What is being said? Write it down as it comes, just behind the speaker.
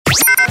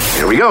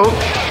we go.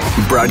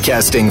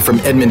 Broadcasting from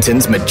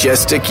Edmonton's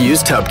majestic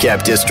used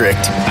hubcap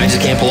district. I just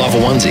can't pull off a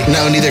onesie.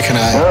 No, neither can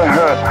I.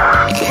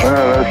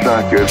 That's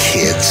not good.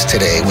 Kids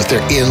today with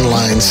their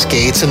inline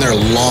skates and their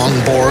long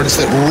boards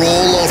that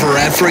roll over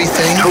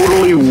everything.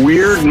 Totally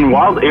weird and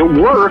wild. It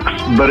works,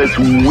 but it's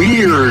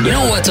weird. You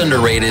know what's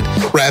underrated?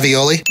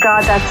 Ravioli.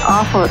 God, that's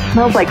awful. It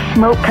smells like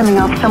smoke coming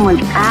off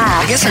someone's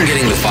ass. I guess I'm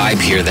getting the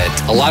vibe here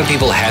that a lot of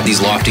people had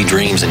these lofty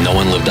dreams and no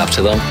one lived up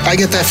to them. I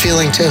get that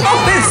feeling too.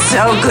 Oh, it's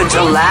so good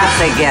to laugh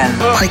again.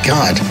 My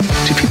God,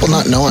 do people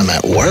not know I'm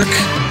at work?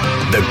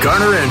 The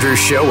Garner Andrews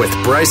Show with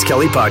Bryce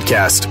Kelly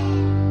Podcast.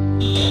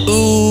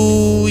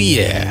 Ooh,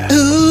 yeah.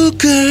 Ooh,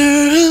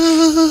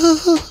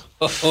 girl.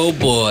 Oh,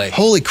 boy.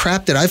 Holy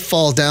crap, did I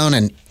fall down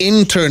an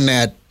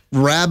internet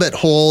rabbit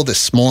hole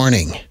this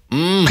morning?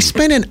 I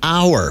spent an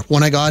hour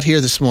when I got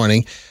here this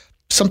morning.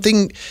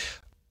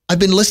 I've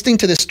been listening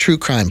to this true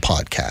crime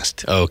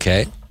podcast.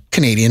 Okay.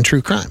 Canadian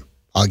True Crime.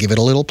 I'll give it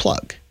a little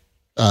plug.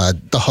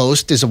 The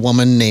host is a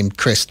woman named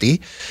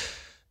Christy,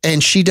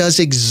 and she does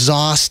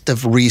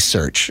exhaustive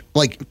research,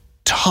 like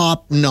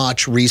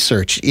top-notch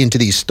research into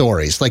these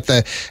stories.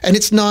 And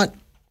it's not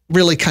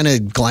really kind of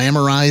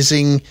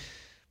glamorizing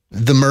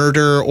the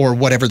murder or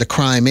whatever the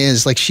crime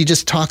is. Like, she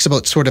just talks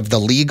about sort of the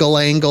legal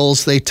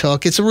angles they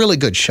took. It's a really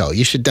good show.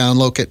 You should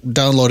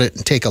download it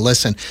and take a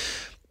listen.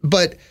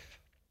 But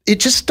it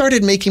just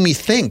started making me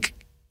think.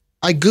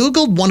 I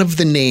Googled one of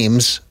the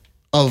names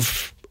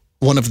of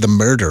one of the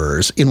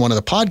murderers in one of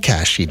the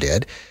podcasts she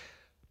did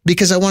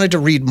because I wanted to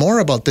read more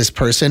about this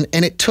person,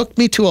 and it took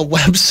me to a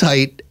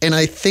website, and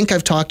I think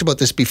I've talked about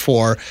this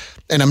before,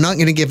 and I'm not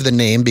going to give the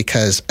name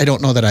because I don't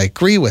know that I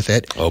agree with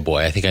it. Oh,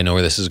 boy. I think I know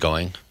where this is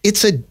going.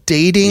 It's a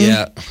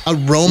a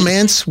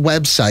romance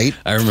website.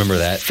 I remember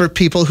that. For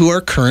people who are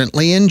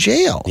currently in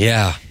jail.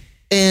 Yeah.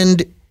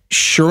 And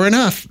sure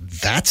enough,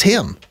 that's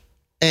him.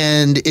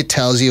 And it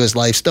tells you his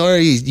life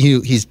story.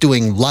 He's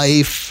doing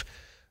life.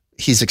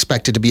 He's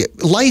expected to be...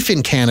 Life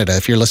in Canada,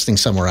 if you're listening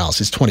somewhere else,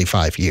 is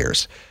 25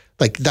 years.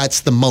 Like,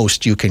 that's the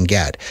most you can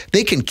get.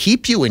 They can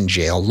keep you in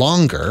jail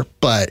longer,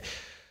 but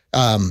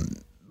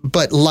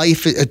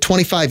life...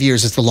 25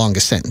 years is the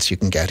longest sentence you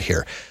can get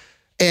here.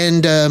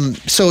 And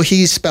so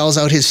he spells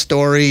out his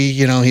story.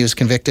 You know, he was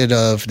convicted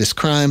of this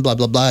crime, blah,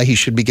 blah, blah. He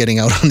should be getting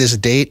out on this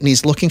date, and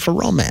he's looking for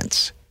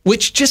romance,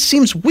 which just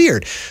seems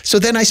weird. So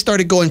then I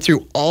started going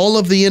through all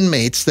of the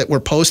inmates that were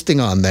posting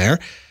on there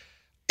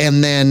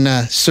and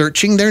then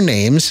searching their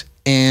names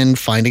and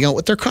finding out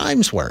what their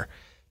crimes were.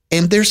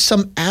 And there's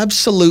some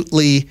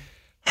absolutely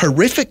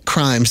horrific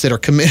crimes that are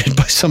committed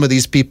by some of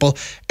these people,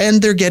 and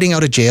they're getting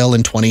out of jail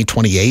in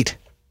 2028.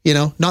 You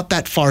know, not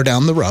that far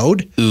down the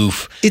road.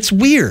 Oof. It's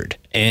weird.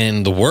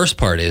 And the worst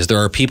part is there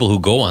are people who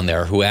go on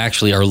there who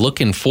actually are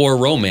looking for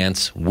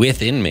romance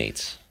with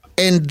inmates.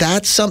 And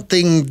that's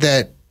something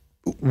that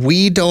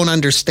we don't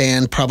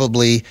understand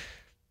probably,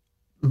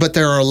 but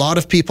there are a lot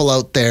of people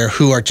out there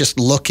who are just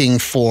looking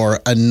for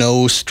a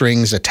no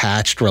strings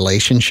attached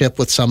relationship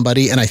with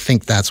somebody. And I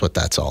think that's what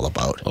that's all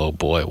about. Oh,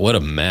 boy. What a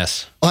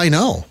mess. I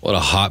know. What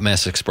a hot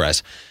mess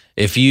express.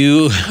 If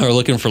you are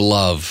looking for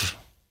love,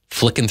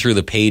 flicking through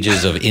the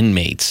pages of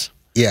inmates.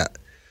 Yeah.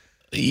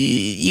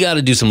 You got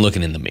to do some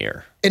looking in the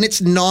mirror. And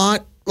it's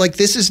not like,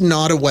 this is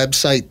not a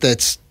website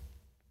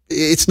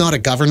it's not a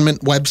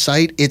government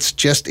website.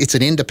 It's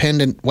an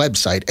independent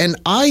website. And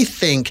I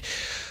think,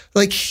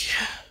 like,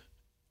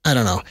 I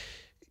don't know,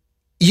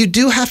 you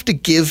do have to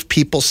give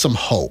people some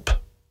hope,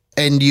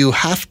 and you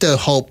have to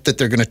hope that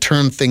they're going to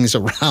turn things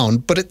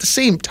around. But at the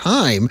same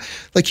time,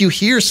 like, you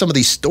hear some of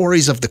these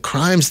stories of the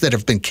crimes that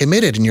have been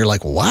committed, and you're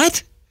like,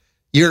 what?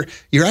 You're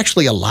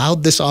actually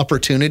allowed this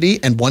opportunity,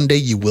 and one day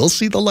you will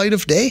see the light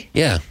of day?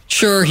 Yeah.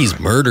 Sure, he's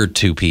murdered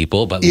two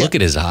people, but look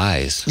at his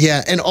eyes.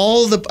 Yeah, and a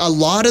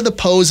lot of the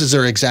poses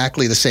are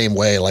exactly the same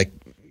way, like,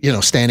 you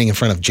know, standing in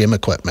front of gym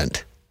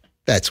equipment.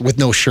 That's with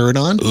no shirt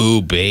on.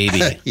 Ooh,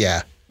 baby.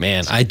 Yeah.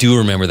 Man, I do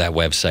remember that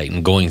website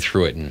and going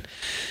through it, and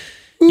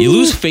you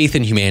lose faith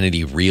in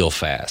humanity real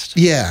fast.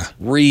 Yeah.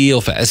 Real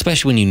fast,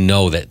 especially when you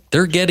know that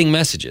they're getting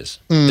messages.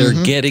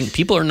 Mm-hmm.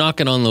 People are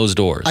knocking on those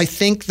doors. I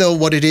think, though,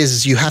 what it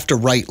is you have to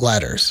write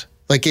letters.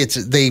 Like,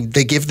 they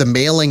give the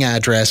mailing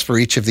address for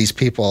each of these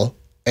people,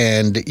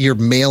 and you're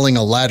mailing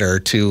a letter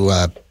to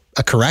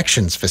a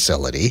corrections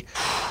facility,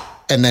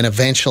 and then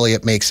eventually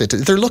it makes it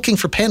they're looking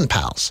for pen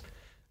pals.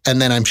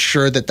 And then I'm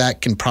sure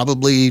that can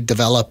probably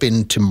develop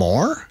into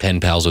more.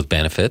 Pen pals with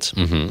benefits.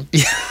 Mm-hmm.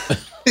 Yeah.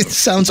 It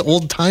sounds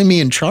old-timey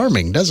and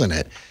charming, doesn't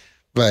it?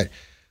 But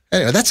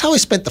anyway, that's how I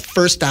spent the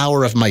first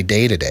hour of my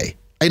day today.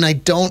 And I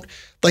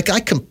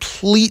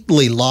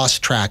completely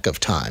lost track of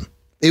time.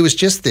 It was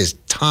just this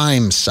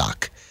time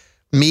suck.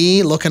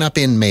 Me looking up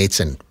inmates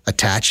and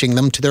attaching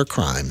them to their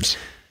crimes.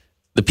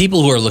 The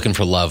people who are looking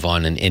for love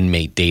on an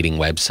inmate dating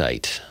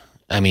website,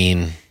 I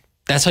mean,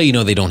 that's how you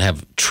know they don't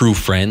have true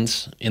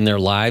friends in their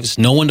lives.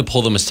 No one to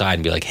pull them aside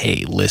and be like,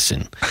 hey,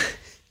 listen,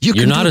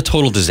 you're not a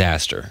total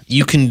disaster.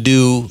 You can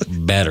do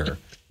better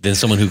than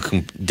someone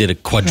who did a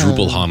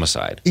quadruple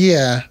homicide.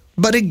 Yeah.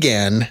 But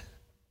again,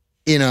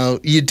 you know,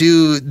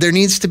 there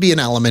needs to be an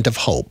element of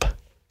hope.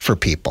 for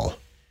people.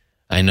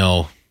 I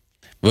know.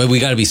 But we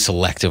got to be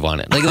selective on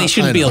it. Like, they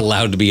shouldn't be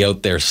allowed to be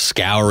out there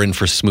scouring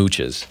for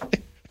smooches.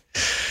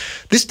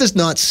 This does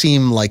not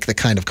seem like the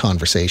kind of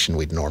conversation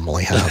we'd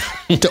normally have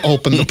to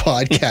open the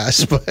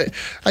podcast, but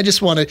I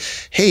just want to,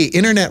 hey,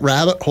 internet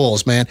rabbit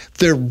holes, man,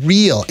 they're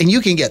real, and you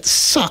can get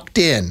sucked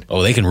in.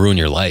 Oh, they can ruin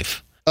your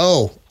life.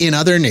 Oh, in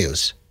other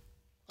news,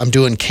 I'm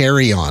doing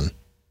carry-on.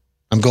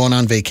 I'm going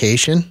on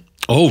vacation.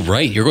 Oh,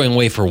 right. You're going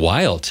away for a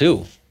while,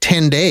 too.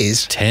 10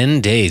 days.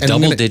 10 days,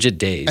 double-digit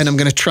days. And I'm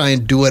going to try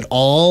and do it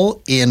all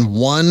in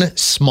one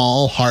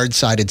small,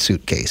 hard-sided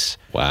suitcase.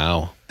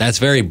 Wow. That's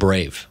very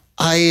brave.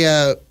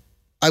 I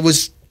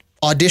was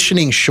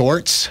auditioning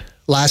shorts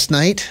last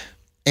night,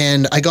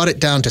 and I got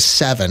it down to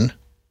seven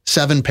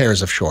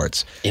pairs of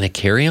shorts. In a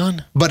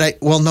carry-on? But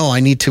I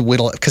need to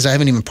whittle it because I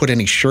haven't even put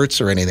any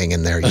shirts or anything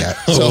in there yet.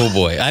 So, oh,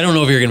 boy. I don't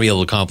know if you're going to be able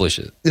to accomplish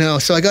it.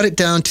 So I got it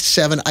down to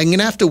 7. I'm going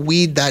to have to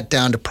weed that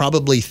down to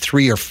probably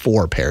 3 or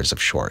 4 pairs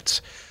of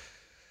shorts.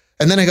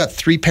 And then I got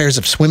 3 pairs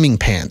of swimming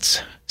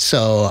pants.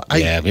 So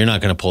you're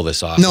not going to pull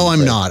this off. No,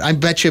 I'm not. I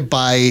bet you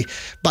by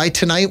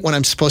tonight when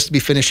I'm supposed to be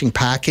finishing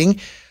packing,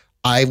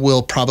 I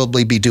will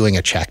probably be doing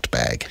a checked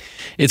bag.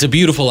 It's a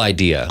beautiful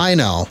idea. I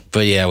know.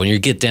 But yeah, when you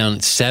get down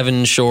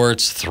 7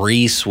 shorts,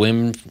 3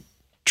 swim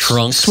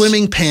trunks.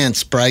 Swimming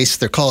pants, Bryce.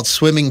 They're called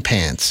swimming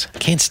pants. I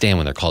can't stand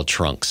when they're called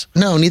trunks.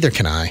 No, neither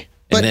can I.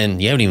 And then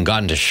you haven't even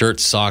gotten to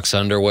shirts, socks,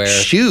 underwear.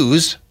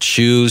 Shoes,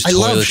 I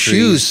love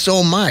shoes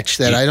so much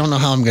that I don't know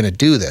how I'm going to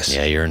do this.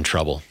 Yeah, you're in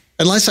trouble.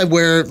 Unless I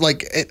wear,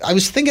 I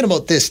was thinking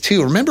about this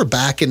too. Remember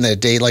back in the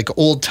day, like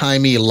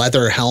old-timey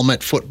leather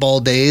helmet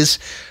football days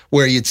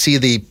where you'd see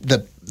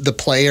the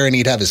player and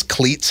he'd have his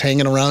cleats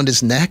hanging around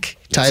his neck?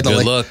 That's a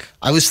good look.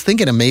 I was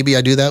thinking of maybe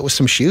I do that with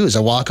some shoes.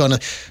 I walk on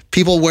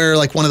people wear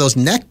like one of those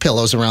neck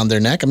pillows around their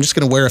neck. I'm just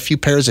going to wear a few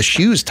pairs of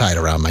shoes tied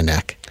around my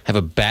neck. Have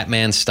a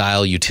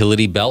Batman-style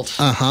utility belt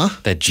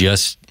that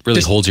just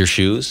really holds your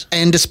shoes.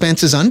 And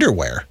dispenses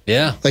underwear.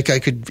 Yeah. I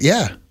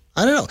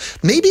don't know.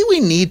 Maybe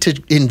we need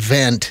to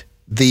invent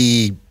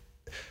the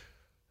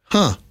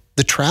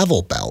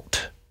travel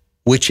belt,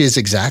 which is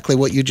exactly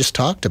what you just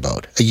talked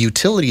about. A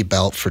utility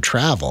belt for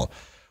travel.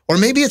 Or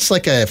maybe it's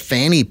like a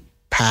fanny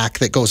pack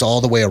that goes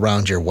all the way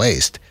around your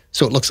waist.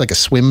 So it looks like a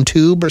swim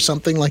tube or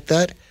something like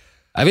that.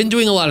 I've been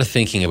doing a lot of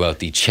thinking about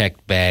the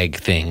checked bag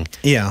thing.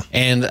 Yeah.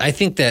 And I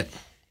think that,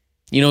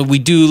 we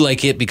do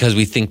like it because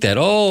we think that,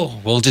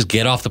 we'll just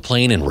get off the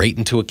plane and right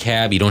into a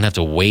cab. You don't have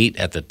to wait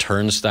at the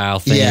turnstile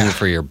thing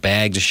for your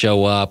bag to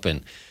show up.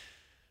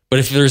 But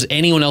if there's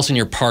anyone else in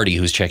your party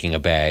who's checking a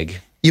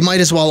bag, you might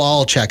as well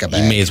all check a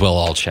bag. You may as well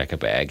all check a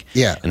bag.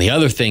 Yeah. And the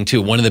other thing,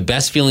 too, one of the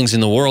best feelings in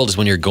the world is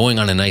when you're going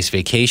on a nice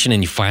vacation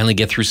and you finally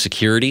get through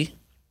security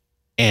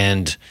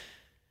and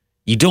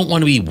you don't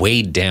want to be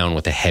weighed down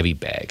with a heavy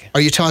bag. Are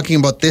you talking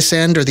about this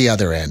end or the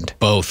other end?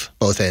 Both.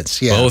 Both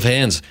ends, yeah. Both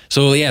ends.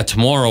 So,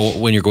 tomorrow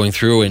when you're going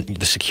through and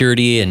the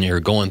security and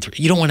you're going through,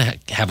 you don't want to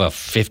have a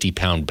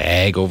 50-pound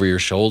bag over your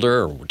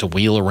shoulder or to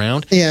wheel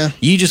around. Yeah.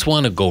 You just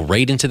want to go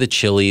right into the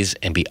Chili's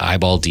and be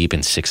eyeball deep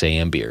in 6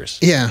 a.m. beers.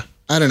 Yeah.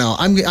 I don't know.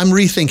 I'm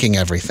rethinking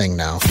everything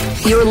now.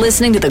 You're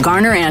listening to the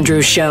Garner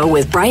Andrews Show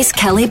with Bryce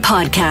Kelly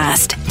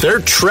Podcast. They're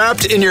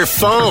trapped in your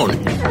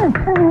phone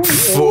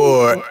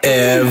forever.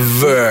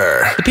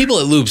 The people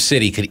at Loop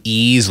City could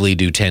easily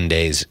do 10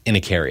 days in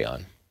a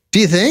carry-on. Do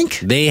you think?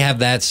 They have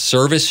that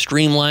service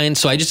streamlined,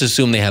 so I just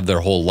assume they have their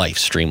whole life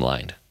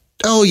streamlined.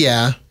 Oh,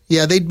 yeah.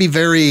 Yeah, they'd be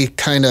very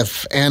kind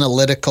of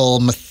analytical,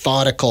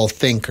 methodical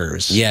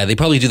thinkers. Yeah, they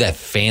probably do that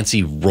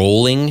fancy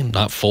rolling,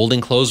 not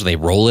folding clothes. They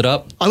roll it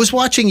up. I was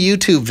watching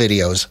YouTube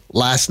videos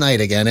last night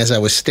again as I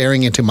was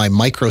staring into my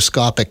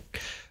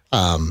microscopic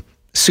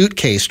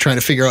suitcase trying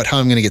to figure out how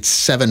I'm going to get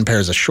 7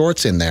 pairs of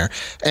shorts in there.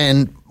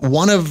 And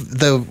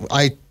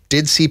I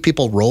did see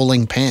people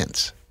rolling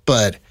pants,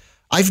 but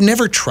I've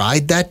never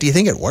tried that. Do you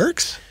think it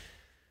works?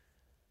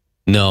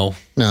 No.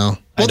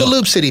 Well, the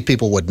Loop City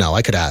people would know.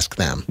 I could ask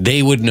them.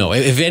 They would know.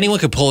 If anyone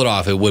could pull it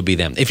off, it would be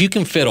them. If you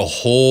can fit a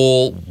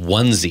whole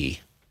onesie,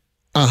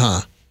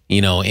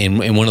 in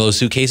one of those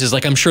suitcases,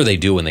 like I'm sure they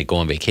do when they go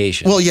on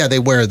vacation. Well, yeah, they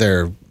wear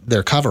their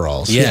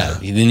coveralls. Yeah,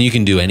 then you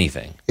can do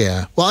anything.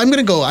 Yeah. Well, I'm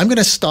going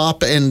to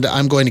stop and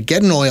I'm going to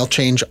get an oil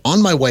change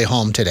on my way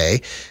home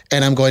today.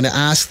 And I'm going to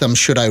ask them,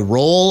 should I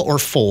roll or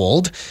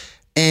fold?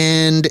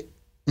 And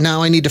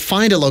now I need to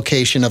find a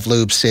location of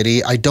Lube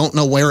City. I don't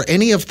know where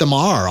any of them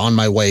are on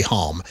my way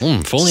home.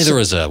 If only there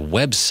was a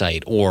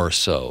website or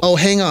so. Oh,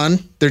 hang on.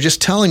 They're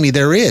just telling me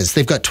there is.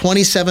 They've got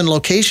 27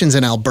 locations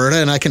in Alberta,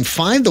 and I can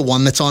find the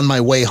one that's on my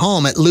way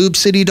home at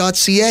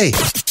lubecity.ca.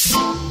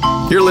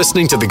 You're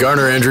listening to the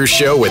Garner Andrews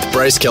Show with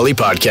Bryce Kelly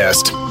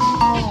Podcast.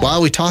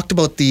 Well, we talked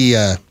about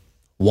the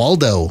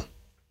Waldo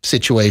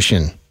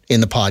situation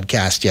in the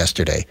podcast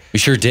yesterday. We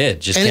sure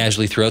did. Just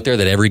casually threw out there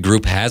that every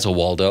group has a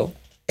Waldo.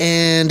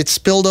 And it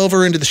spilled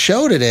over into the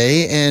show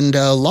today, and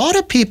a lot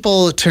of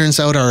people, it turns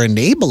out, are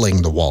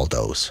enabling the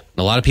Waldos.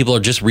 A lot of people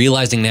are just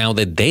realizing now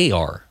that they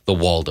are the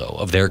Waldo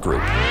of their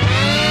group.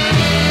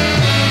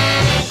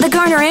 The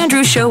Garner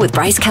Andrews Show with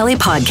Bryce Kelly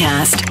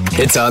Podcast.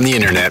 It's on the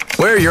internet,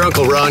 where your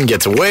Uncle Ron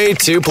gets way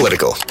too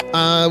political.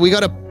 We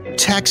got a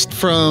text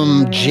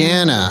from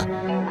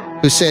Jana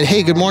who said,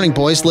 "Hey, good morning,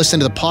 boys.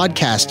 Listened to the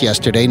podcast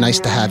yesterday. Nice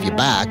to have you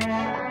back.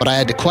 But I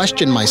had to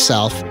question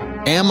myself.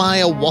 Am I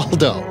a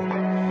Waldo?"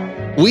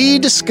 We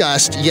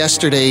discussed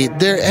yesterday,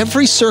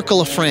 every circle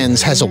of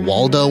friends has a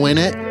Waldo in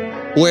it,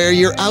 where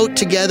you're out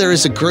together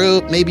as a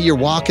group. Maybe you're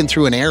walking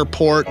through an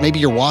airport. Maybe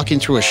you're walking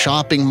through a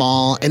shopping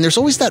mall. And there's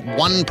always that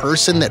one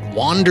person that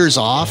wanders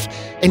off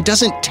and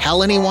doesn't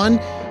tell anyone.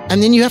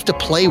 And then you have to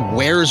play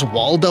Where's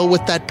Waldo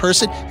with that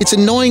person. It's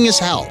annoying as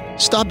hell.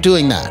 Stop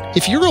doing that.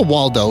 If you're a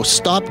Waldo,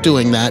 stop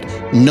doing that.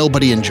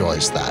 Nobody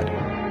enjoys that.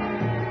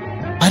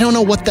 I don't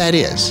know what that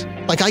is.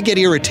 Like, I get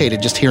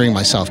irritated just hearing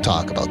myself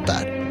talk about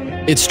that.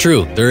 It's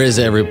true. There is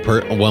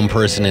one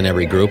person in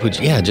every group who,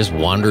 just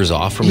wanders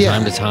off from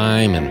time to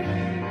time.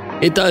 And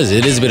it does.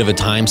 It is a bit of a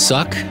time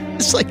suck.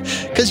 It's like,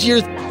 because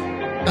you're,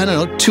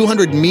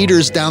 200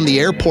 meters down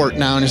the airport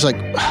now, and it's like,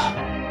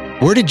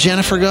 where did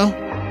Jennifer go?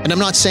 And I'm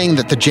not saying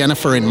that the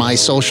Jennifer in my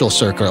social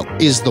circle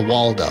is the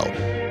Waldo,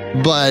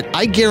 but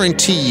I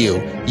guarantee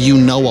you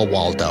know a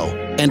Waldo.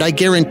 And I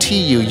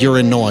guarantee you're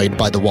annoyed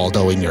by the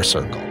Waldo in your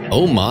circle.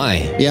 Oh my.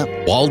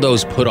 Yep.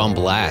 Waldo's put on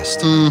blast.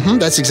 Mm-hmm.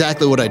 That's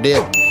exactly what I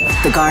did.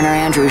 The Garner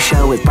Andrews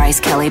Show with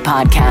Bryce Kelly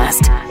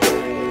Podcast.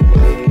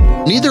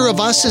 Neither of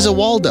us is a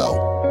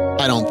Waldo,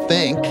 I don't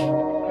think.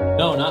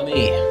 No, not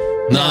me.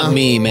 Not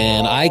me,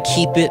 man. I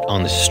keep it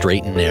on the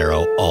straight and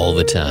narrow all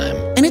the time.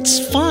 And it's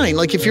fine.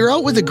 Like, if you're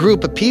out with a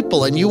group of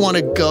people and you want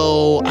to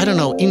go,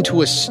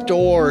 into a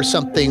store or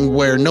something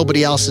where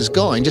nobody else is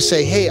going, just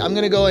say, "Hey, I'm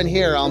going to go in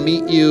here. I'll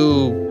meet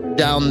you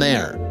down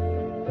there."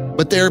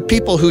 But there are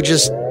people who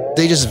just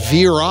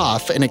veer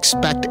off and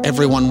expect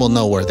everyone will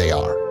know where they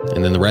are.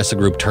 And then the rest of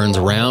the group turns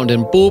around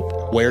and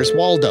boop. Where's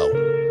Waldo?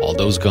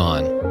 Waldo's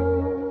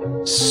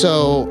gone.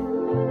 So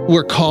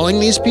we're calling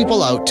these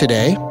people out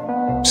today.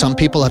 Some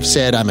people have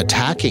said I'm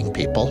attacking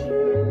people.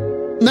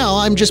 No,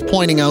 I'm just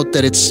pointing out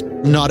that it's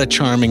not a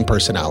charming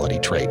personality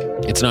trait.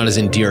 It's not as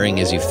endearing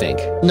as you think.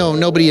 No,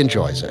 nobody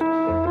enjoys it.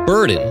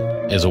 Burden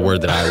is a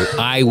word that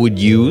I would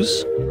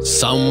use.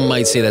 Some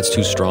might say that's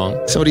too strong.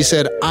 Somebody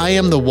said, "I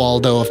am the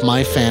Waldo of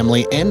my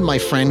family and my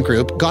friend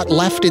group. Got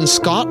left in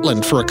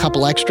Scotland for a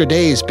couple extra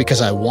days because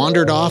I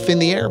wandered off in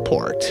the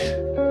airport."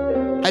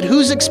 At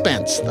whose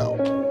expense, though?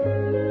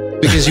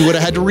 Because you would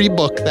have had to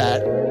rebook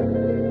that.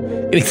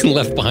 Getting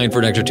left behind for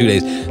an extra 2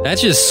 days. That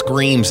just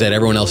screams that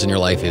everyone else in your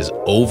life is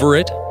over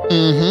it.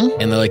 Mm-hmm.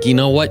 And they're like, you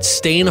know what?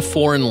 Stay in a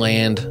foreign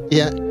land.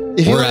 Yeah.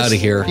 We're out of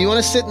here. If you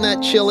want to sit in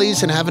that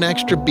Chili's and have an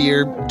extra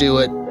beer, do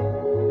it.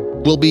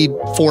 We'll be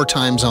 4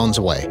 time zones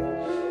away.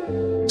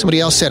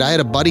 Somebody else said, "I had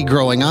a buddy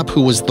growing up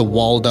who was the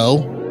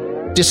Waldo.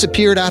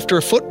 Disappeared after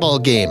a football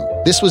game.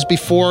 This was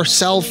before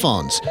cell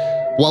phones.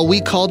 While we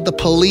called the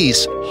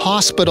police,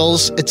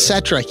 hospitals,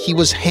 etc., he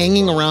was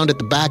hanging around at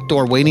the back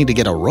door waiting to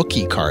get a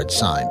rookie card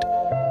signed.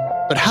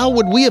 But how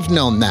would we have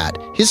known that?"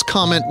 His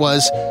comment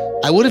was,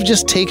 "I would have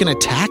just taken a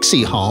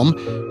taxi home.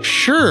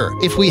 Sure,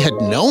 if we had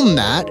known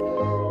that."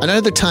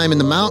 Another time in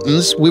the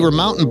mountains, we were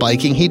mountain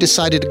biking. He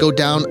decided to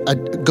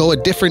go a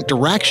different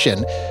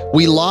direction.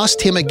 We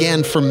lost him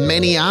again for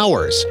many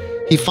hours.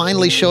 He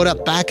finally showed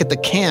up back at the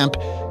camp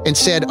and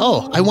said,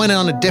 "Oh, I went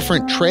on a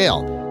different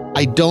trail."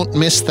 I don't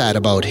miss that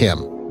about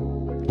him.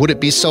 Would it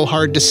be so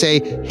hard to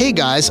say, "Hey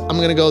guys, I'm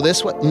going to go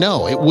this way"?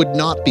 No, it would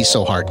not be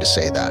so hard to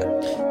say that.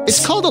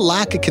 It's called a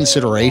lack of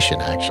consideration,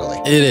 actually.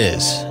 It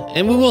is.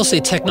 And we will say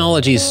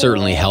technology is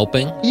certainly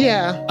helping.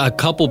 Yeah. A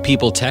couple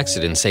people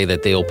texted and say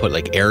that they'll put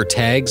like air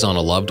tags on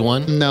a loved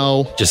one.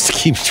 No. Just to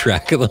keep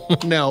track of them.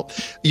 No.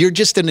 You're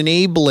just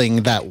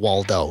enabling that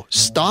Waldo.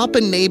 Stop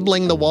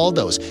enabling the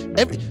Waldos.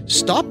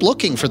 Stop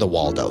looking for the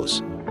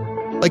Waldos.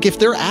 Like, if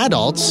they're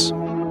adults,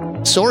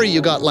 sorry you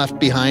got left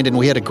behind and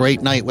we had a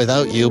great night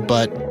without you,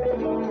 but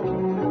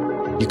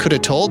you could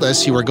have told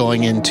us you were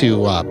going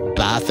into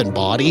Bath and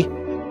Body.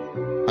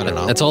 I don't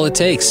know. That's all it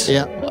takes.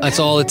 Yeah. That's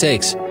all it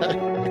takes.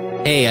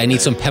 Hey, I need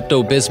some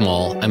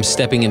Pepto-Bismol. I'm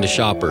stepping into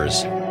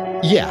Shoppers.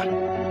 Yeah.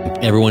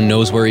 Everyone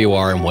knows where you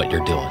are and what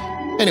you're doing.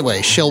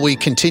 Anyway, shall we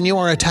continue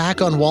our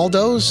attack on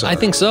Waldos? I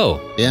think so.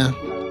 Yeah.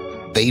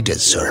 They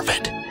deserve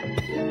it.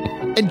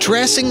 And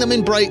dressing them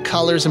in bright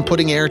colors and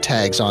putting air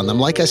tags on them,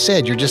 like I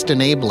said, you're just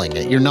enabling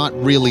it. You're not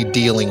really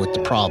dealing with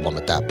the problem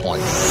at that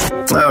point.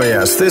 Oh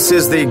yes, this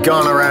is the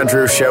Garner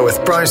Andrews Show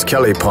with Bryce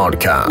Kelly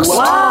Podcast.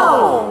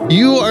 Wow!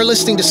 You are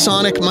listening to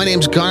Sonic. My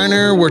name's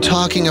Garner. We're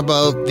talking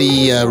about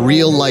the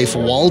real-life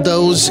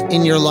Waldos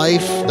in your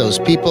life. Those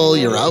people,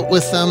 you're out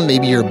with them.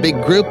 Maybe you're a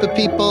big group of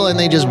people, and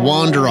they just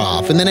wander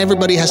off. And then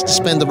everybody has to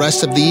spend the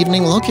rest of the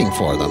evening looking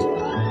for them.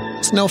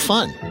 It's no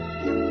fun.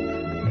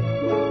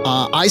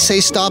 I say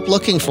stop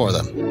looking for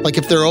them. Like,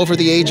 if they're over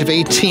the age of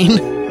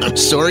 18, I'm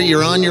sorry,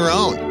 you're on your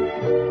own.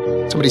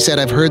 Somebody said,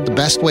 I've heard the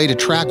best way to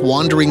track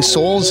wandering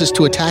souls is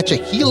to attach a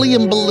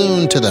helium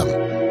balloon to them.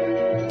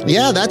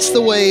 Yeah, that's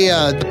the way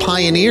the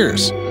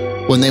pioneers,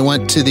 when they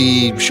went to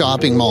the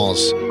shopping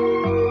malls,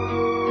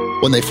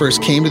 when they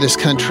first came to this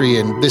country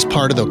and this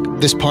part of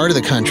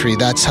the country,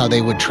 that's how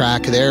they would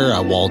track their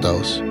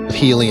Waldos, with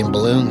helium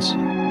balloons.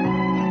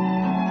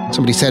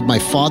 Somebody said, my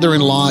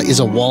father-in-law is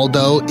a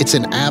Waldo. It's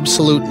an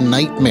absolute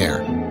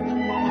nightmare.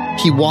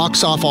 He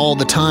walks off all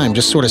the time,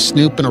 just sort of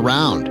snooping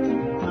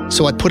around.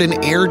 So I put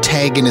an air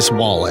tag in his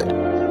wallet.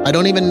 I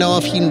don't even know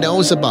if he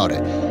knows about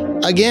it.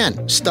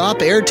 Again,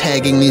 stop air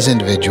tagging these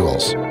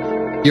individuals.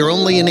 You're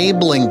only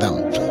enabling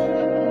them.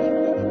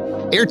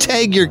 Air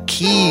tag your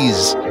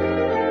keys.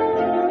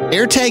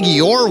 Air tag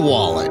your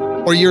wallet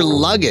or your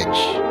luggage.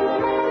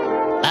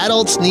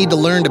 Adults need to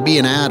learn to be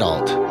an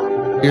adult.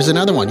 Here's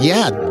another one.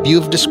 Yeah,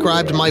 you've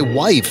described my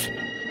wife.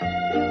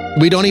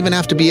 We don't even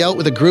have to be out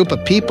with a group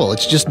of people.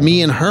 It's just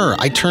me and her.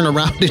 I turn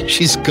around and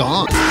she's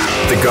gone.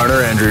 The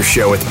Garner Andrews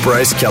Show with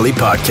Bryce Kelly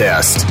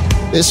Podcast.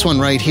 This one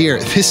right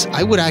here.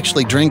 I would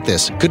actually drink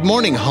this. Good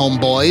morning,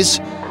 homeboys.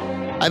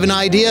 I have an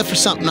idea for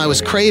something I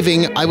was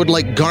craving. I would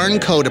like Garn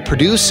Co. to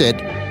produce it.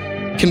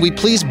 Can we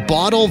please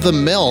bottle the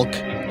milk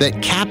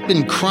that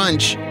Captain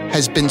Crunch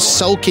has been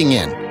soaking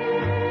in?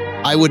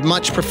 I would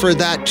much prefer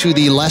that to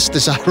the less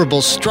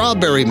desirable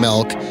strawberry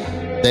milk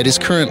that is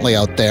currently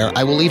out there.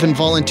 I will even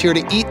volunteer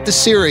to eat the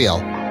cereal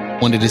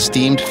when it is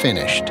deemed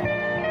finished.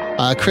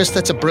 Chris,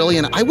 that's a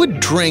brilliant... I would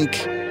drink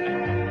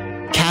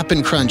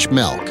Cap'n Crunch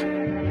milk.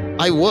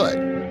 I would.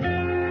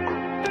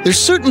 There's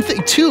certain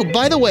things too.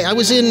 By the way, I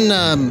was in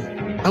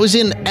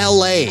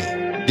LA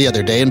the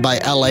other day, and by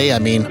LA I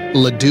mean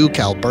Leduc,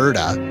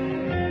 Alberta.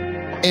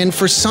 And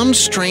for some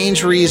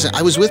strange reason,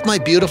 I was with my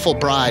beautiful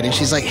bride, and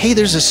she's like, "Hey,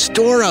 there's a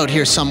store out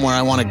here somewhere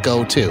I want to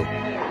go to."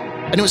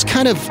 And it was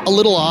kind of a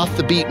little off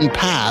the beaten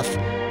path,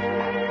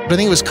 but I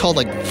think it was called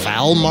like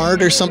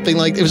Valmart or something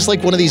like. It was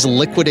like one of these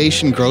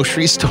liquidation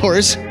grocery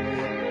stores.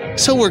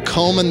 So we're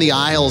combing the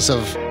aisles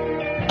of,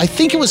 I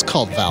think it was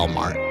called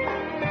Valmart.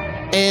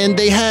 And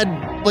they had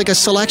like a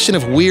selection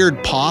of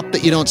weird pop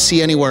that you don't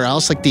see anywhere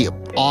else, like the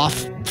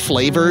off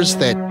flavors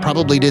that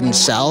probably didn't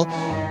sell.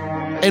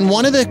 And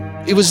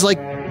it was like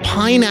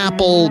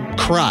Pineapple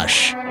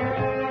Crush.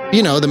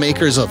 You know, the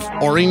makers of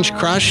Orange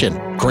Crush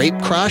and Grape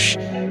Crush.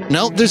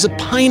 No, there's a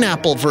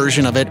pineapple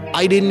version of it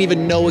I didn't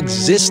even know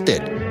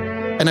existed.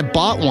 And I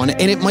bought one,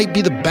 and it might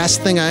be the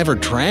best thing I ever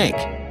drank.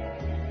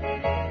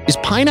 Is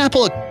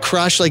Pineapple a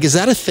Crush, like, is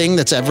that a thing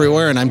that's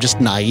everywhere and I'm just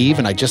naive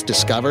and I just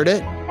discovered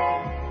it?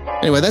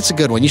 Anyway, that's a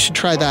good one. You should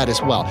try that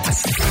as well.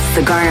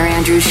 The Garner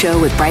Andrews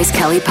Show with Bryce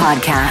Kelly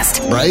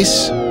Podcast.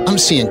 Bryce, I'm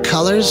seeing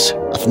colors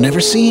I've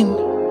never seen.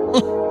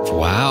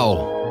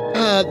 Wow.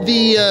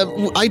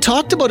 I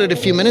talked about it a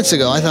few minutes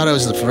ago. I thought I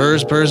was the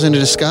first person to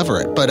discover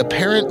it, but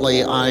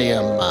apparently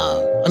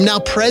I'm now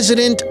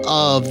president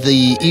of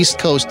the East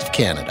Coast of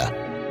Canada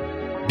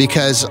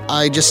because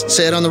I just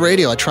said on the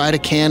radio, I tried a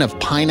can of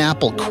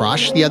Pineapple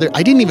Crush I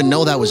didn't even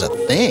know that was a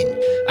thing.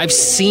 I've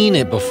seen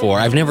it before.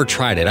 I've never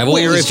tried it.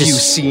 Where have you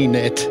seen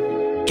it?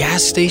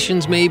 Gas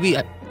stations, maybe.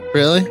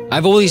 Really?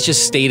 I've always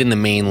just stayed in the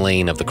main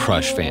lane of the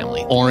Crush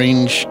family.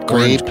 Orange,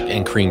 grape,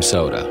 and cream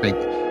soda.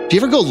 Do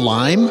you ever go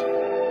lime?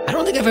 I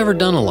don't think I've ever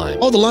done a lime.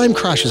 Oh, the lime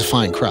crush is a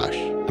fine crush.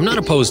 I'm not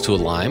opposed to a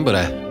lime,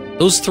 but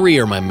those three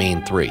are my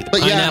main three. The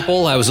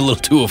pineapple, I was a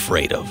little too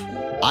afraid of.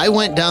 I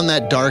went down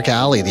that dark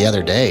alley the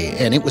other day,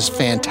 and it was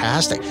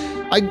fantastic.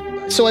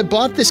 So I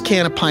bought this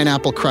can of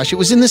Pineapple Crush. It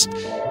was in this,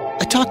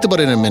 I talked about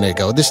it a minute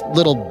ago, this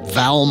little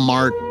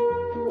Valmart.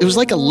 It was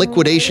like a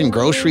liquidation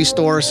grocery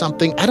store or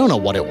something. I don't know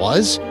what it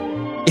was.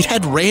 It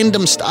had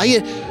random stuff.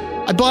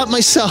 I bought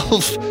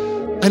myself,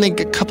 I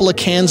think, a couple of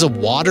cans of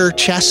water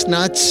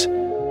chestnuts.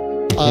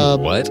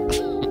 What?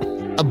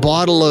 A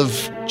bottle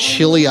of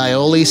chili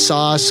aioli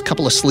sauce, a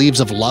couple of sleeves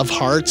of Love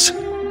Hearts.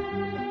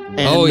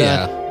 And,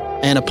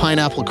 and a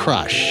Pineapple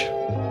Crush.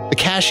 The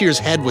cashier's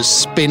head was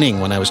spinning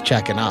when I was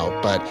checking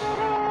out, but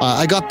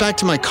I got back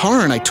to my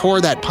car and I tore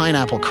that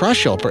Pineapple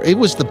Crush open. It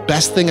was the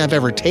best thing I've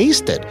ever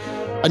tasted.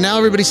 And now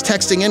everybody's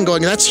texting in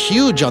going, that's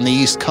huge on the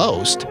East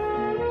Coast.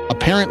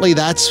 Apparently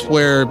that's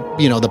where,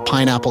 the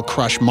Pineapple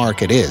Crush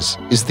market is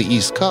the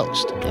East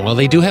Coast. Well,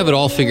 they do have it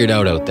all figured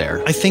out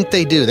there. I think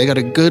they do. They got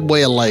a good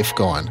way of life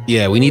going.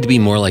 Yeah, we need to be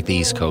more like the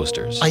East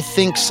Coasters. I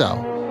think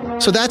so.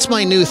 So that's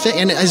my new thing.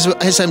 And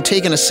as I'm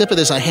taking a sip of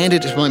this, I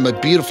handed it to my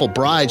beautiful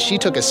bride. She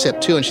took a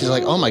sip too, and she's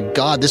like, oh my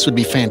God, this would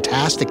be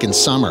fantastic in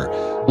summer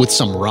with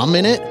some rum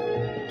in it.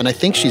 And I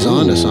think she's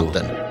onto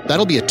something.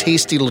 That'll be a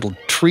tasty little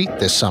treat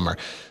this summer.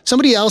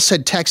 Somebody else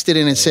had texted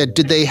in and said,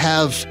 did they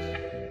have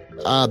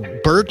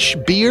birch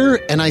beer?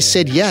 And I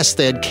said, yes,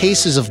 they had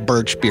cases of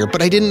birch beer,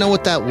 but I didn't know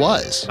what that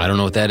was. I don't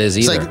know what that is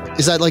either.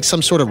 Is that like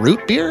some sort of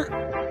root beer?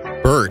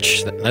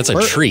 Birch. That's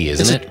a tree,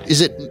 isn't it?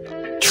 Is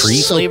it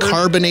tree flavored?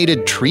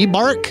 Carbonated tree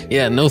bark?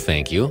 Yeah, no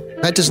thank you.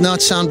 That does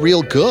not sound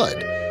real good.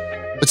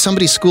 But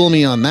somebody school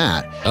me on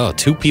that. Oh,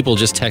 2 people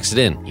just texted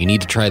in. You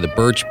need to try the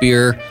birch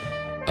beer.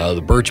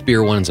 The birch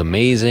beer one's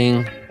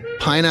amazing.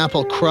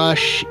 Pineapple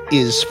Crush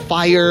is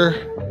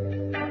fire.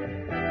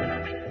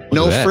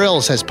 No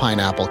Frills has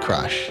Pineapple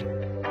Crush.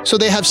 So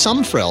they have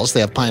some frills. They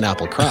have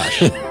Pineapple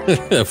Crush.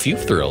 A few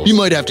thrills. You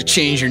might have to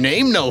change your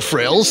name, No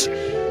Frills.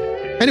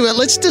 Anyway,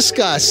 let's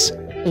discuss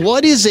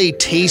what is a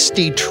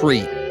tasty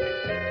treat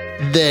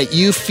that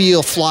you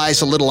feel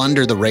flies a little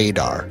under the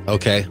radar,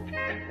 Okay.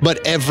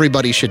 but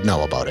everybody should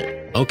know about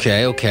it?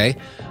 Okay.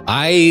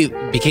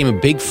 I became a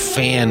big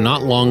fan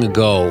not long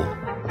ago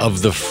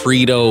of the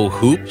Frito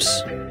hoops.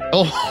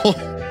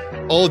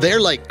 Oh,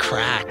 they're like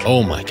crack.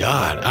 Oh my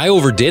God. I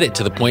overdid it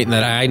to the point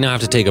that I now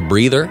have to take a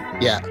breather.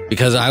 Yeah.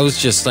 Because I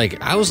was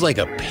like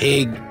a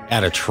pig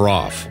at a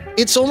trough.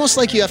 It's almost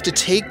like you have to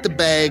take the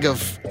bag of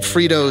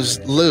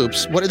Fritos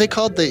Loops. What are they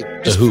called? The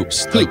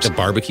hoops. Like the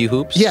barbecue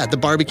hoops? Yeah, the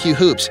barbecue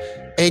hoops.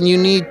 And you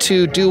need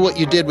to do what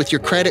you did with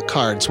your credit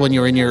cards when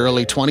you're in your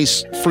early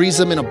 20s. Freeze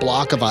them in a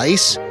block of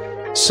ice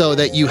so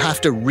that you have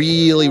to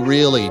really,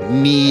 really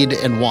need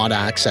and want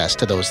access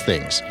to those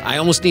things. I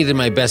almost needed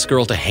my best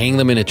girl to hang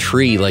them in a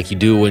tree like you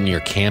do when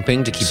you're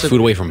camping to keep food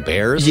away from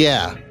bears.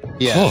 Yeah.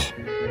 Oh.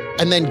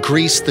 And then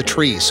grease the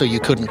tree so you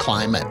couldn't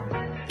climb it.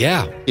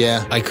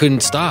 Yeah. I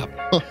couldn't stop.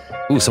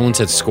 Ooh, someone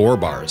said score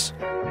bars.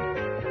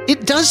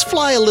 It does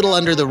fly a little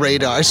under the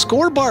radar. A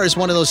score bar is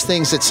one of those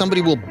things that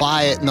somebody will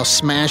buy it and they'll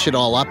smash it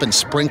all up and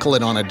sprinkle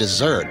it on a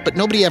dessert. But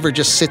nobody ever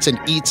just sits and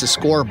eats a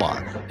score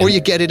bar. Or you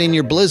get it in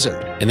your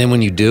Blizzard. And then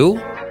when you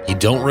do, you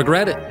don't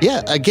regret it.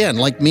 Yeah, again,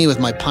 like me with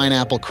my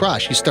Pineapple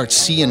Crush, you start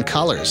seeing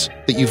colors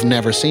that you've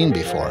never seen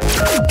before.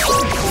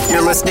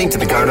 You're listening to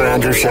the Garner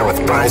Andrews Show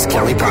with Bryce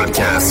Kelly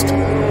Podcast.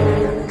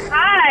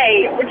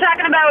 Hi, we're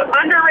talking about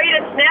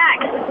underrated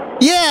snacks.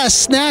 Yeah,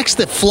 snacks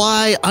that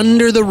fly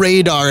under the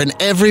radar and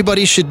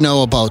everybody should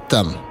know about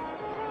them.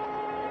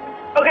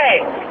 Okay,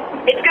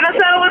 it's gonna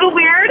sound a little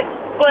weird,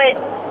 but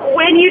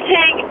when you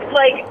take,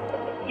 like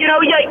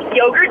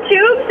yogurt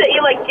tubes that you,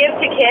 give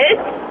to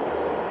kids,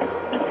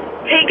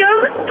 take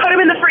them, put them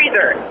in the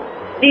freezer.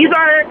 These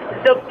are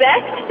the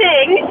best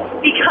thing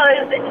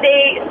because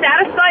they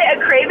satisfy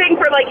a craving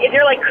for, if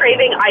you're,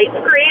 craving ice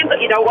cream,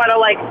 but you don't want to,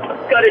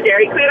 go to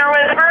Dairy Queen or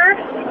whatever,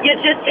 you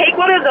just take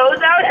one of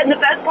those out, and the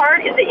best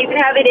part is that you can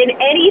have it in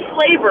any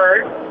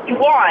flavor you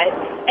want,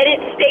 and it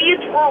stays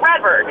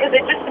forever because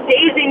it just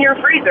stays in your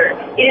freezer.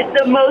 It is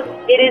the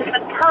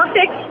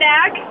perfect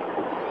snack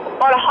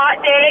on a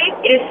hot day.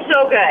 It is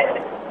so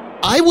good.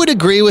 I would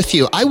agree with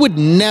you. I would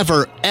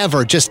never,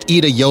 ever just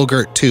eat a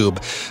yogurt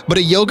tube. But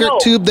a yogurt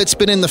tube that's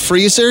been in the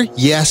freezer,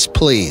 yes,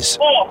 please.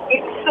 Oh,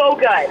 it's so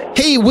good.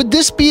 Hey, would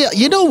this be,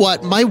 you know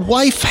what? My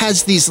wife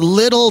has these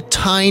little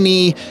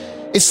tiny,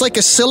 it's like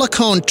a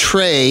silicone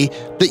tray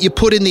that you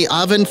put in the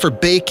oven for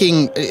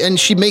baking, and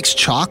she makes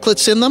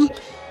chocolates in them.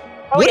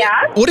 Oh,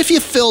 yeah? What if you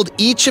filled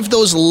each of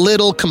those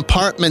little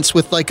compartments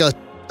with a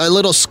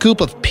little scoop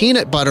of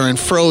peanut butter and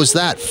froze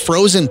that?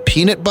 Frozen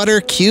peanut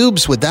butter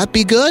cubes, would that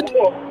be good?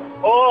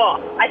 Oh,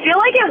 I feel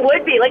like it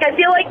would be. I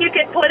feel like you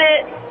could put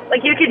it,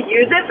 you could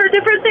use it for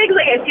different things.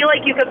 I feel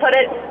like you could put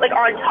it,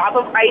 on top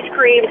of ice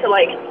cream to,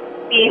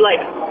 be,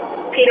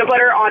 peanut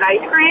butter on ice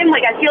cream.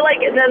 I feel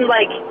like, and then,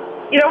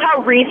 you know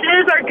how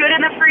Reese's are good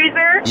in the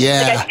freezer?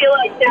 Yeah. I feel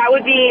like that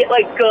would be,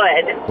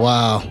 good.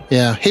 Wow.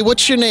 Yeah. Hey,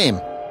 what's your name?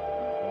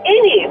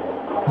 Amy.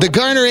 The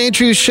Garner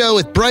Andrews Show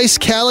with Bryce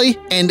Kelly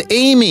and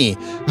Amy,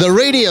 the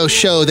radio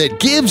show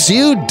that gives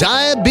you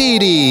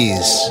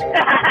diabetes.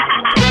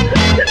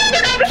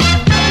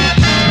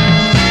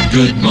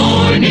 Good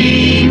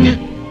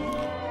morning.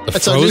 The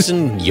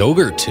frozen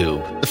yogurt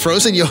tube. The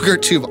frozen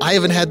yogurt tube. I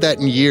haven't had that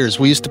in years.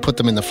 We used to put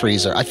them in the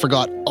freezer. I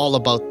forgot all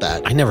about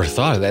that. I never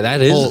thought of that.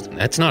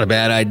 That's not a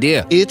bad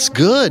idea. It's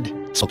good.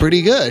 It's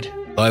pretty good.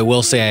 I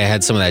will say I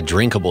had some of that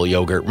drinkable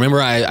yogurt.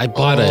 Remember, I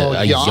bought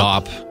a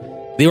Yop.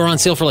 They were on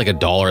sale for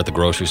 $1 at the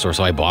grocery store,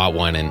 so I bought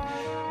one, and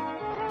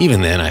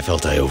even then I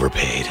felt I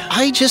overpaid.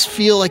 I just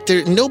feel like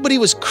nobody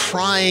was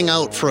crying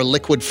out for a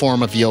liquid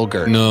form of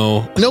yogurt.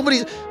 No.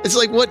 Nobody. It's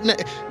like, what?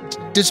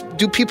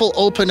 Do people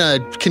open a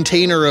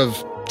container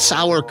of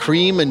sour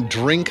cream and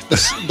drink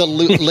the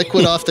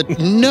liquid off the...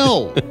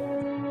 No.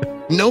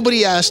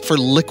 Nobody asked for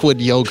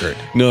liquid yogurt.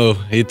 No,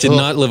 it did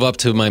not live up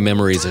to my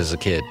memories as a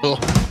kid. It's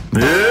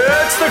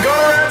the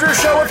Garner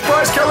Andrews Show with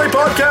Bryce Kelly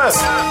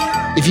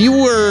Podcast. If you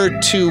were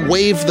to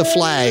wave the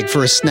flag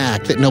for a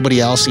snack that nobody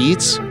else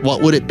eats,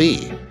 what would it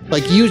be?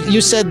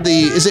 You said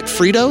is it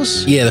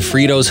Fritos? Yeah, the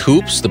Fritos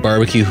hoops, the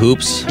barbecue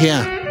hoops.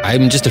 Yeah.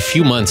 I'm just a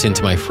few months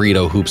into my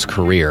Frito hoops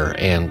career,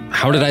 and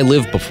how did I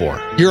live before?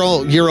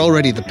 You're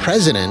already the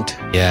president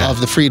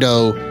of the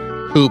Frito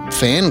Hoop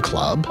fan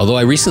club. Although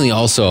I recently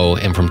also,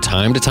 and from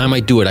time to time I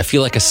do it, I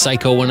feel like a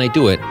psycho when I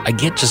do it. I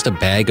get just a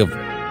bag of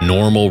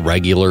normal,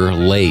 regular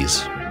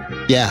Lay's.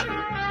 Yeah.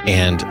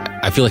 And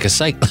I feel like a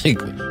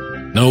psycho.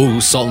 No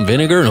salt and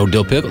vinegar, no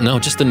dill pickle, no,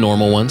 just the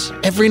normal ones.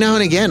 Every now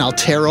and again, I'll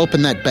tear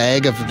open that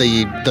bag of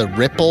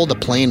the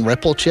plain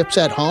Ripple chips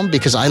at home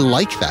because I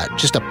like that.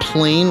 Just a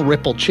plain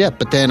Ripple chip,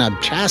 but then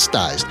I'm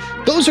chastised.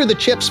 Those are the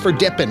chips for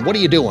dipping. What are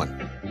you doing?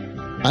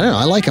 I don't know.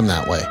 I like them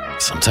that way.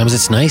 Sometimes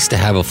it's nice to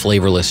have a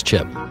flavorless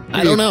chip.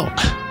 I don't know.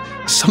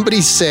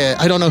 Somebody said,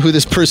 I don't know who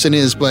this person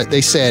is, but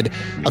they said,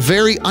 a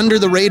very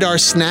under-the-radar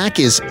snack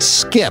is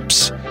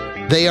Skips.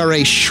 They are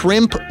a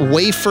shrimp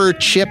wafer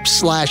chip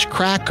 /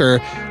 cracker.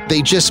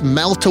 They just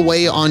melt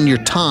away on your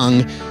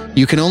tongue.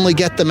 You can only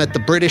get them at the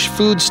British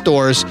food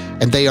stores,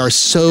 and they are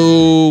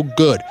so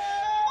good.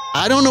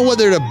 I don't know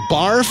whether to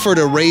barf or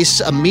to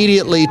race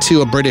immediately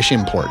to a British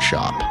import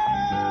shop.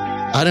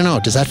 I don't know.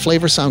 Does that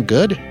flavor sound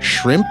good?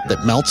 Shrimp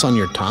that melts on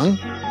your tongue?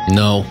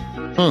 No.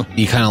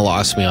 You kind of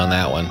lost me on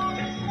that one.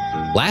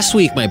 Last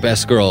week, my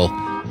best girl,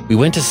 we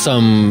went to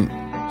some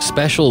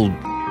special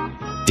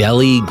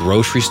deli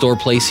grocery store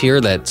place here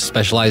that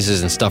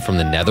specializes in stuff from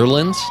the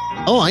Netherlands.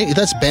 Oh,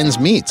 that's Ben's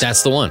Meats.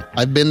 That's the one.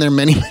 I've been there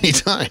many, many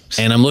times.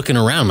 And I'm looking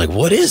around like,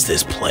 what is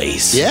this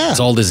place? Yeah. It's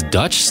all this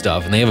Dutch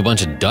stuff, and they have a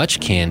bunch of Dutch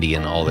candy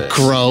and all this.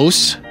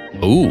 Gross.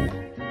 Ooh.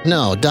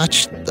 No,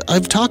 Dutch,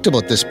 I've talked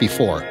about this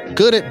before.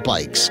 Good at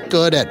bikes,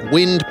 good at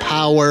wind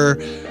power.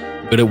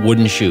 Good at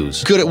wooden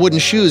shoes. Good at wooden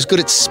shoes, good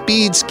at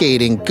speed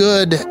skating,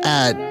 good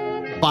at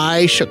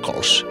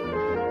bicycles,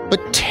 but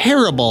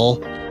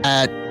terrible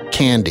at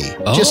candy.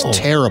 Just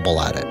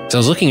terrible at it. So I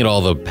was looking at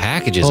all the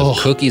packages of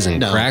cookies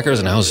and crackers,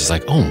 and I was just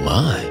like, oh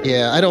my.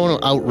 Yeah, I don't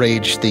want to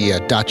outrage the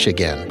Dutch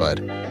again, but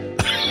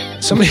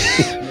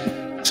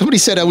somebody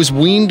said I was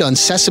weaned on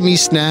sesame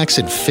snacks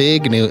and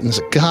fig Newtons.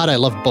 God, I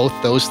love both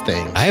those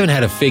things. I haven't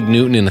had a fig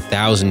Newton in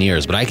 1,000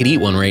 years, but I could eat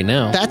one right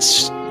now.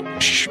 That's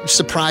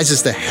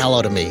surprises the hell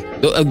out of me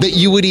that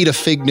you would eat a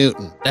fig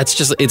Newton. That's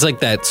just, it's like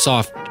that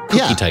soft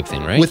cookie type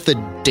thing, right? With the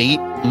date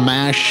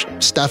mash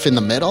stuff in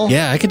the middle?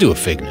 Yeah, I could do a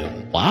fig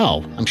Newton.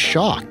 Wow, I'm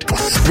shocked.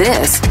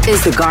 This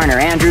is the Garner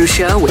Andrews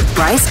Show with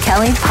Bryce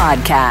Kelly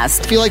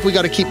Podcast. I feel like we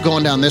got to keep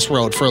going down this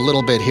road for a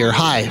little bit here.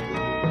 Hi.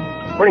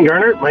 Morning,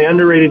 Garner. My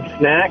underrated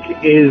snack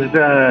is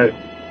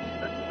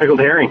pickled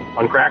herring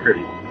on crackers.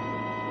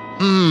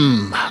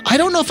 I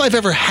don't know if I've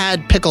ever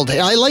had pickled.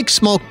 I like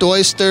smoked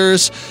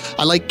oysters.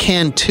 I like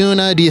canned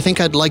tuna. Do you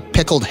think I'd like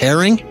pickled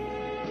herring?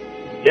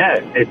 Yeah,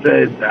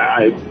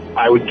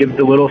 I would give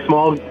the little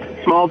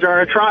small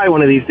jar a try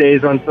one of these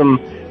days on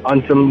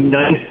some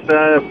nice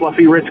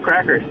fluffy rich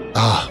crackers.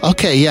 Oh,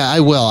 okay, yeah,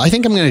 I will. I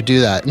think I'm going to do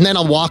that, and then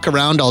I'll walk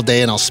around all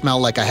day and I'll smell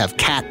like I have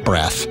cat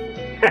breath.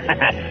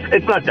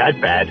 It's not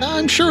that bad.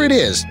 I'm sure it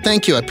is.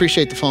 Thank you. I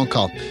appreciate the phone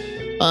call.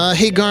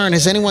 Hey, Garn,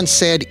 has anyone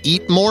said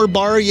Eat More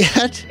Bar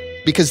yet?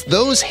 Because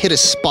those hit a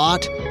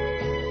spot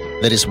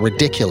that is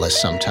ridiculous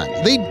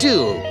sometimes. They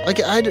do. Like,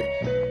 I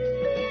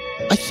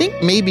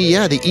think maybe,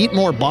 the Eat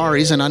More Bar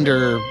isn't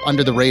under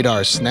the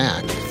radar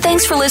snack.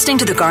 Thanks for listening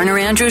to the Garner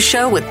Andrews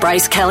Show with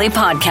Bryce Kelly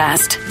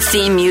Podcast.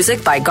 Theme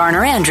music by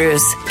Garner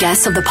Andrews.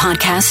 Guests of the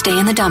podcast stay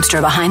in the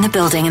dumpster behind the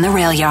building in the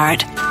rail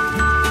yard.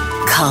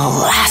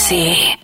 Classy.